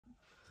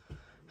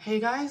Hey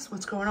guys,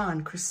 what's going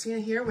on? Christina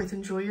here with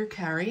Enjoy Your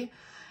Carry,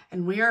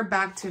 and we are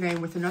back today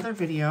with another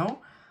video,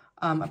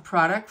 a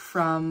product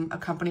from a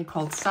company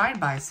called Side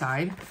by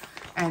Side,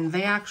 and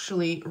they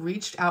actually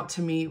reached out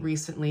to me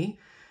recently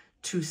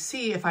to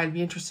see if I'd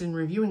be interested in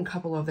reviewing a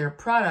couple of their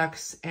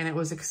products, and it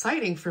was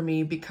exciting for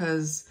me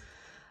because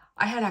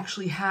I had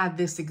actually had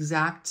this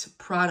exact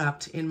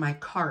product in my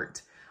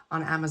cart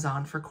on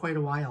Amazon for quite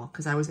a while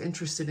because I was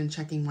interested in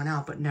checking one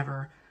out, but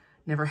never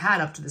had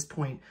up to this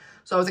point.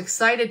 So I was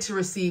excited to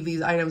receive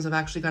these items. I've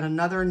actually got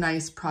another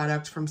nice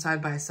product from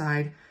Side by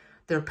Side,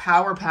 their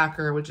Power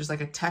Packer, which is like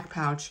a tech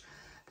pouch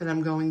that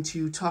I'm going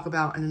to talk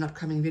about in an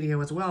upcoming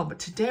video as well. But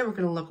today we're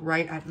going to look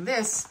right at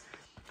this,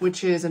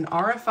 which is an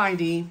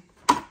RFID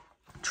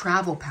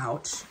travel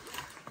pouch.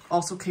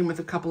 Also came with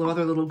a couple of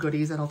other little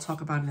goodies that I'll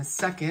talk about in a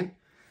second.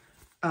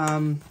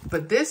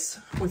 But this,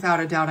 without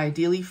a doubt,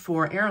 ideally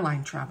for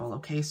airline travel,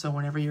 okay? So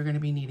whenever you're going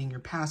to be needing your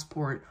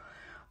passport,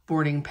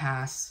 boarding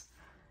pass,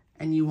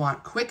 and you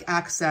want quick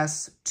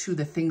access to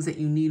the things that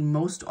you need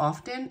most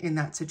often in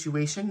that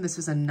situation, this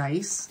is a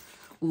nice,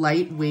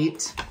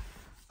 lightweight,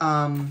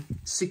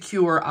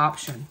 secure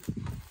option.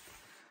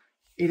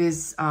 It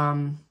is,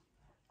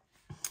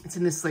 it's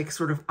in this like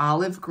sort of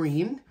olive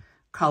green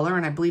color,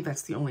 and I believe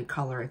that's the only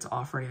color it's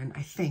offered in.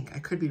 I think, I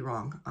could be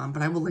wrong,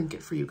 but I will link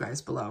it for you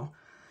guys below.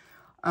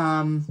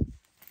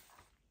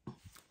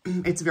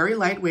 It's very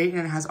lightweight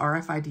and it has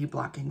RFID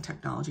blocking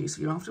technology,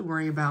 so you don't have to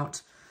worry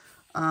about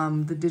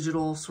the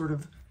digital sort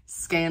of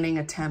scanning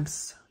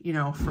attempts, you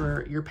know,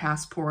 for your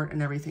passport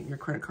and everything, your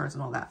credit cards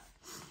and all that.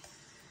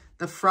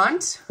 The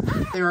front,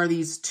 there are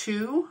these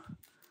two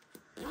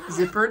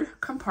zippered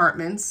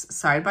compartments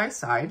side by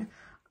side.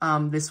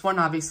 This one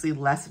obviously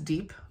less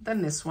deep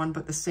than this one,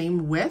 but the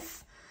same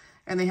width.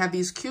 And they have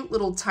these cute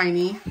little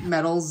tiny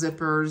metal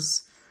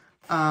zippers.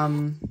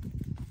 And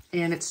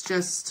it's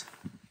just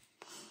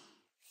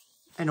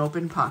an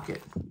open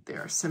pocket.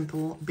 They're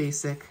simple,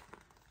 basic.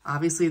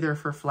 Obviously, they're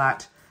for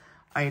flat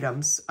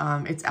items.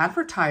 It's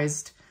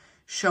advertised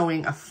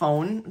showing a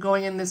phone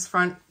going in this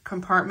front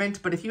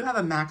compartment, but if you have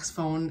a Max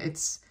phone,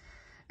 it's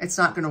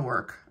not going to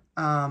work.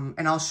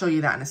 And I'll show you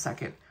that in a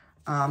second.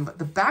 But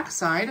the back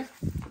side,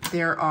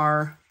 there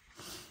are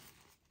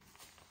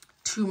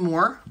two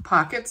more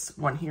pockets,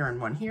 one here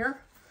and one here.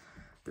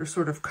 They're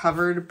sort of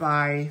covered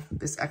by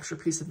this extra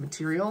piece of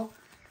material,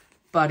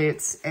 but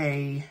it's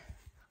a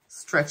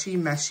stretchy,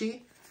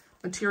 meshy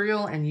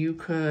material, and you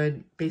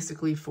could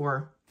basically,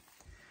 for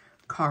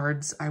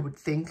cards, I would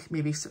think,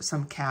 maybe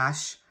some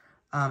cash,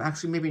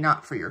 actually maybe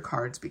not for your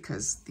cards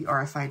because the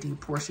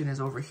RFID portion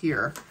is over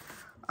here,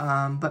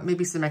 but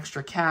maybe some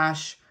extra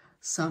cash,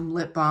 some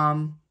lip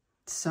balm,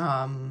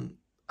 some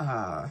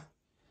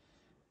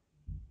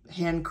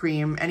hand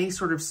cream, any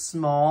sort of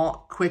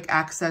small quick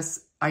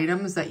access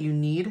items that you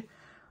need,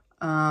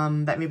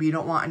 that maybe you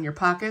don't want in your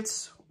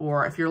pockets,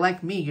 or if you're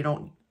like me, you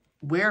don't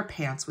wear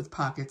pants with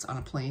pockets on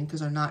a plane because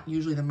they're not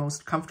usually the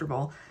most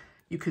comfortable,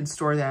 you can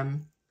store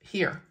them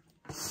here.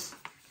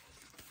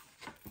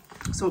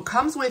 So it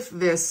comes with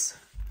this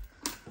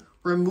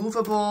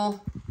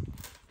removable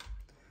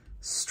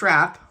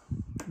strap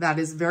that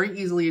is very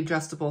easily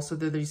adjustable. So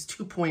there are these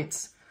 2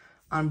 points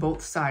on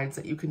both sides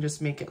that you can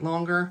just make it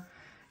longer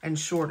and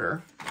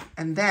shorter.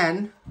 And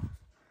then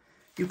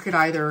you could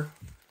either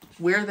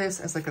wear this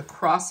as like a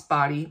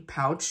crossbody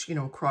pouch, you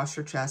know, across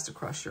your chest,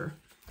 across your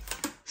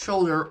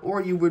shoulder,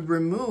 or you would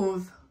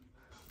remove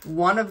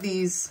one of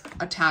these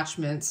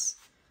attachments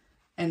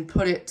and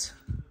put it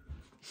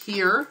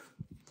here,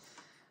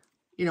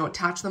 you know,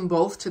 attach them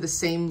both to the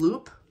same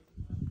loop.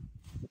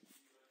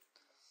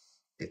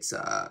 It's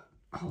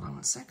hold on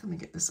one second, let me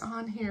get this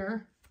on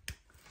here.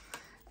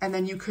 And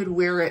then you could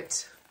wear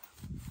it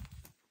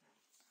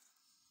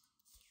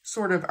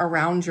sort of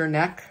around your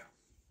neck,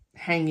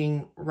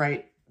 hanging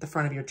right the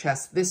front of your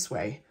chest this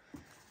way.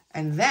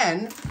 And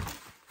then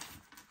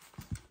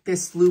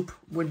this loop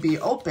would be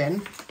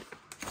open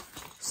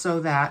so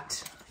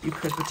that you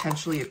could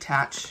potentially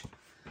attach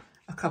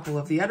a couple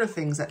of the other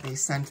things that they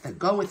sent that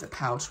go with the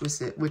pouch,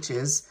 which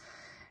is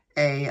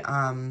a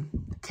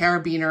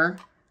carabiner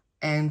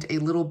and a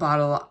little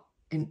bottle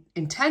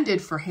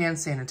intended for hand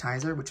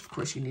sanitizer, which of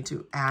course you need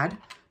to add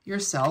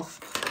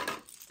yourself.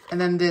 And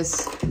then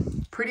this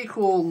pretty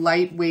cool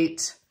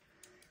lightweight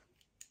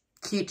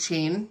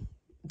keychain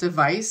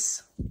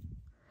device.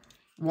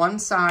 One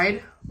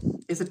side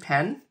is a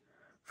pen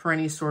for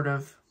any sort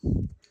of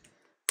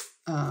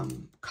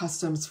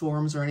customs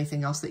forms or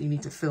anything else that you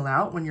need to fill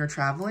out when you're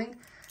traveling.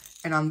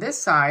 And on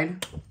this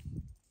side,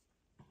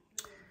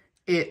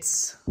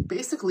 it's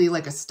basically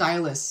like a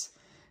stylus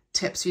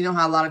tip. So you know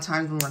how a lot of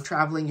times when we're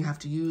traveling, you have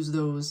to use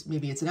those,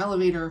 maybe it's an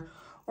elevator,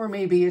 or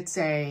maybe it's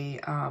a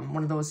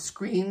one of those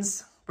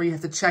screens where you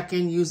have to check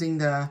in using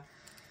the,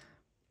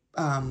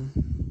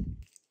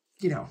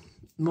 you know,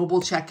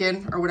 mobile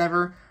check-in or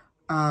whatever.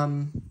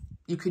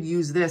 You could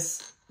use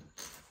this,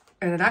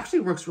 and it actually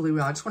works really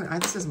well. I just want to,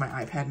 this is my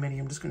iPad mini.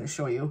 I'm just going to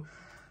show you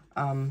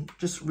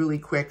just really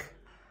quick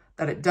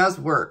that it does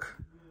work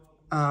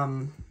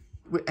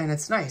and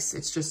it's nice.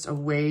 It's just a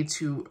way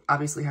to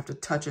obviously have to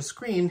touch a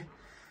screen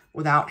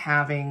without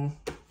having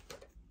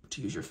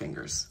to use your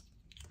fingers.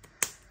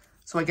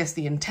 So I guess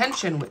the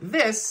intention with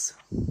this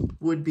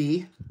would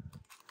be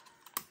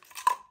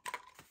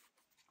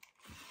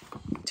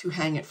to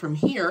hang it from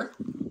here.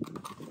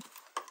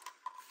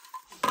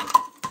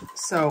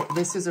 So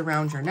this is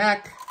around your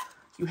neck.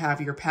 You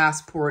have your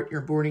passport,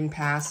 your boarding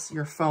pass,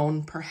 your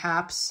phone,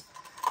 perhaps,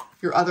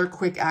 your other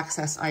quick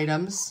access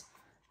items,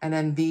 and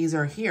then these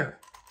are here.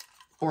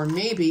 Or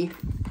maybe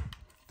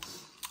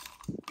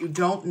you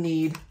don't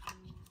need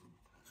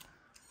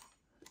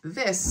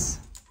this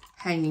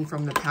hanging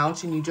from the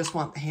pouch and you just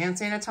want the hand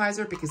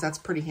sanitizer, because that's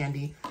pretty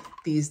handy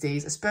these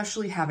days,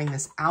 especially having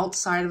this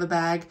outside of the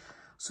bag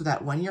so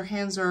that when your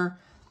hands are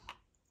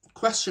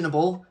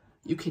questionable,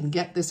 you can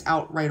get this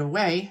out right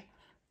away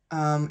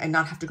and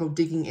not have to go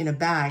digging in a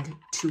bag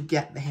to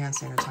get the hand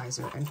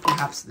sanitizer. And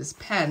perhaps this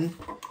pen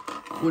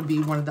would be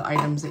one of the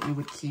items that you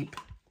would keep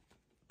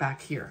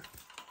back here.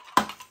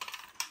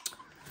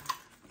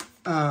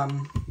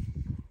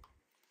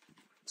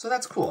 So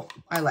that's cool.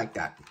 I like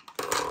that.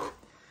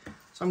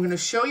 So I'm going to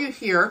show you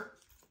here.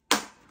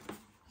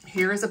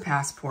 Here is a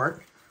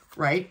passport,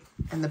 right?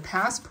 And the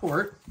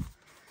passport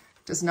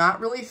does not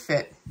really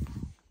fit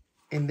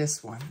in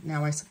this one.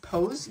 Now, I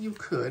suppose you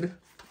could.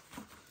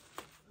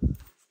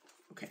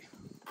 Okay.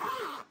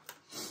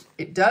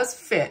 It does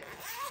fit,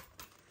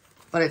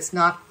 but it's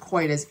not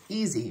quite as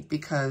easy,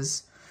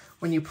 because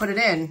when you put it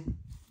in,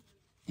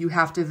 you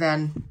have to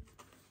then,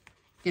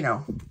 you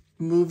know,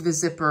 move the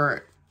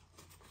zipper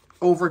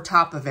over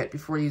top of it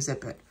before you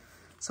zip it.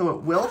 So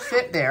it will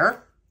fit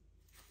there.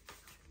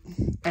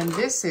 And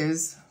this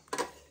is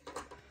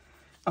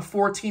a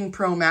 14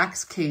 Pro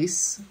Max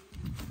case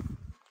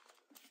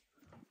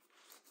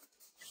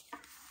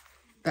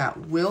that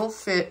will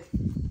fit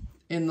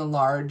in the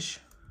large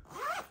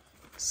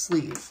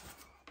sleeve.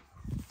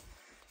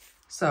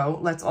 So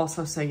let's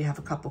also say you have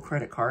a couple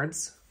credit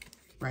cards,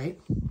 right?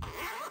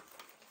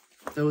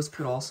 Those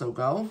could also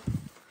go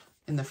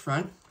in the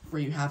front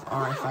where you have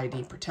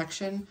RFID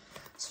protection.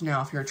 So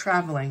now if you're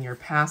traveling, your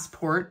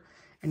passport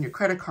and your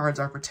credit cards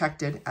are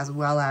protected, as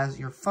well as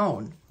your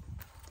phone.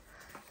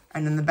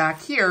 And in the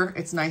back here,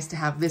 it's nice to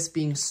have this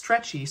being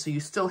stretchy, so you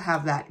still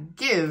have that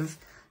give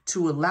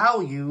to allow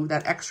you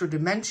that extra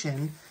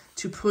dimension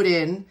to put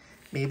in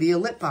maybe a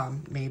lip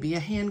balm, maybe a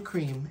hand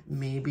cream,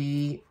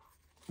 maybe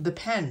the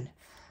pen.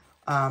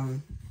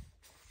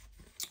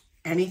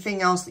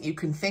 Anything else that you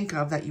can think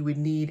of that you would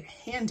need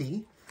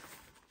handy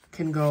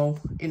can go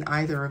in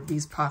either of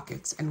these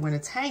pockets. And when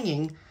it's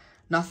hanging,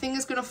 nothing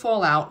is going to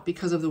fall out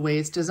because of the way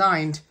it's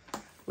designed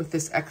with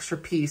this extra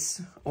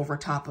piece over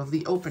top of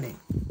the opening.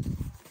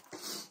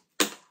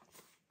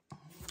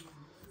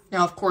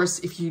 Now, of course,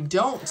 if you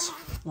don't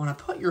want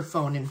to put your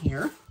phone in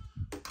here,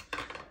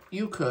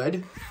 you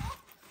could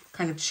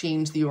kind of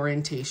change the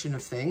orientation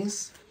of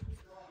things.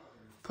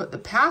 Put the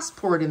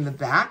passport in the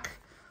back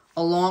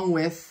along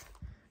with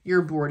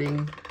your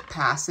boarding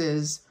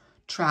passes,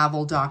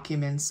 travel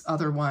documents,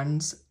 other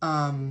ones.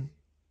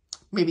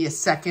 Maybe a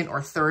second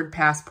or third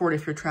passport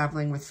if you're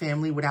traveling with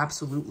family would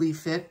absolutely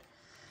fit,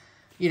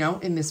 you know,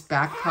 in this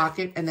back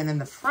pocket. And then in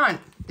the front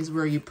is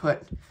where you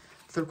put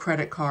the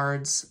credit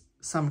cards,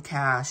 some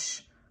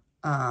cash,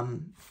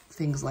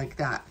 things like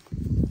that.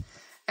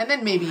 And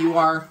then maybe you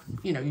are,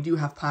 you know, you do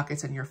have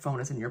pockets and your phone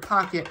is in your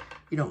pocket.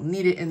 You don't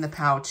need it in the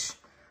pouch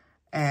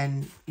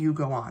and you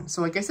go on.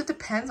 So I guess it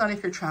depends on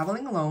if you're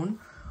traveling alone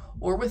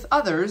or with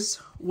others,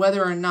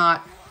 whether or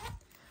not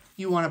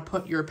you want to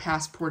put your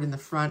passport in the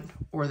front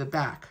or the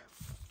back.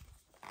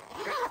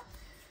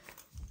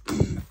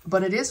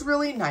 But it is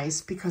really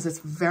nice because it's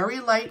very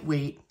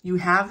lightweight. You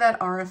have that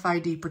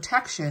RFID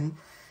protection,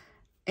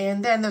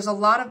 and then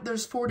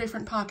there's 4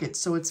 different pockets.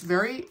 So it's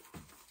very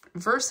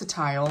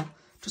versatile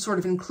to sort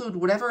of include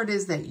whatever it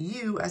is that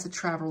you as a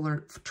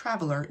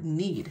traveler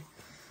need.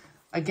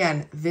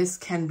 Again, this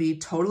can be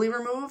totally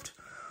removed,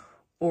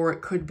 or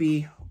it could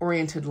be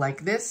oriented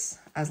like this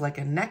as like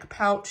a neck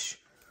pouch,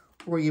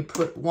 where you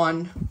put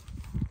one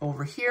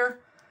over here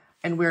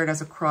and wear it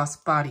as a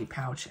cross-body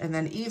pouch. And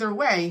then either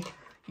way,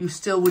 you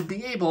still would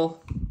be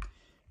able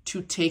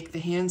to take the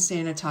hand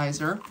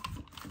sanitizer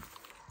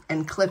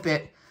and clip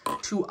it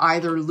to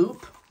either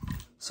loop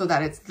so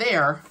that it's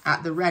there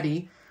at the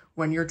ready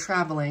when you're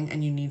traveling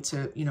and you need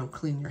to, you know,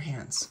 clean your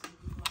hands.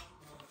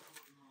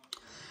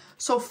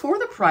 So for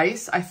the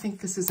price, I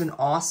think this is an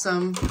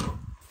awesome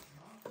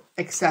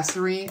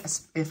accessory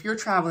if you're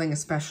traveling,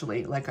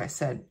 especially like I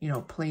said, you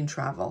know, plane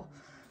travel.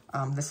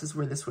 This is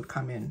where this would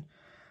come in.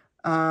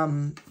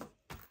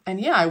 And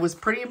yeah, I was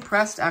pretty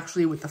impressed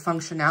actually with the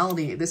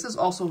functionality. This is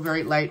also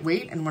very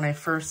lightweight, and when I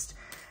first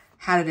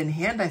had it in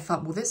hand, I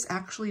thought, well, this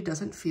actually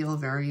doesn't feel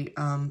very,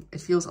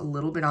 it feels a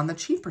little bit on the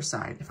cheaper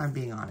side, if I'm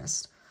being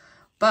honest.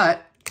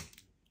 But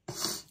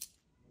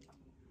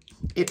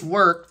it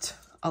worked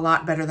a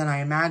lot better than I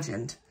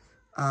imagined,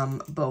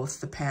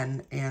 both the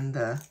pen and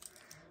the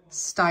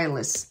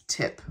stylus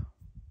tip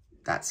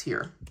that's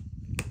here.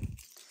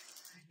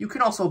 You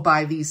can also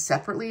buy these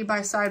separately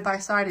by side,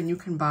 and you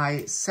can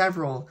buy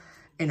several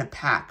in a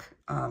pack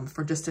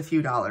for just a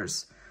few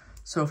dollars.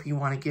 So if you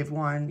want to give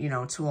one, you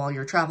know, to all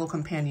your travel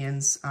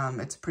companions,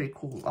 it's pretty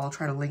cool. I'll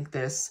try to link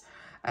this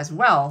as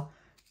well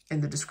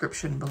in the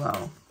description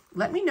below.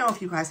 Let me know if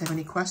you guys have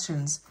any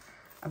questions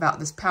about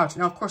this pouch.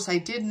 Now, of course, I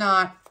did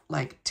not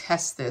like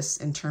test this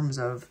in terms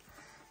of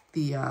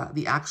the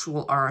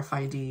actual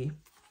RFID,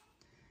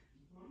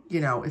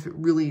 you know, if it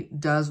really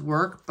does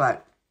work,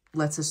 but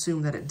let's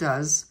assume that it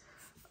does.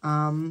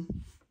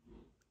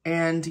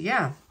 And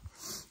yeah,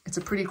 it's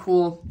a pretty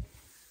cool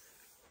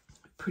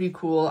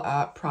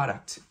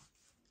product.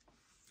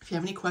 If you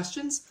have any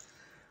questions,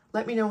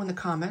 let me know in the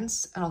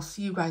comments, and I'll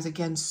see you guys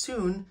again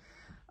soon.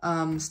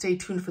 Stay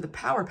tuned for the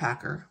Power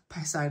Packer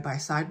by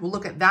Side. We'll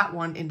look at that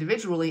one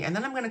individually, and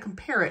then I'm going to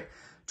compare it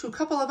to a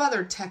couple of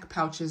other tech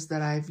pouches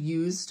that I've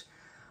used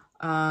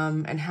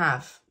and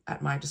have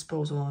at my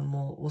disposal, and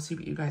we'll see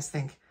what you guys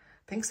think.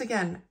 Thanks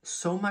again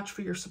so much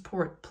for your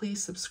support.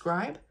 Please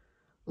subscribe,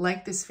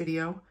 like this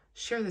video,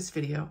 share this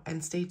video,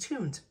 and stay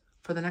tuned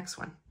for the next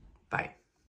one. Bye.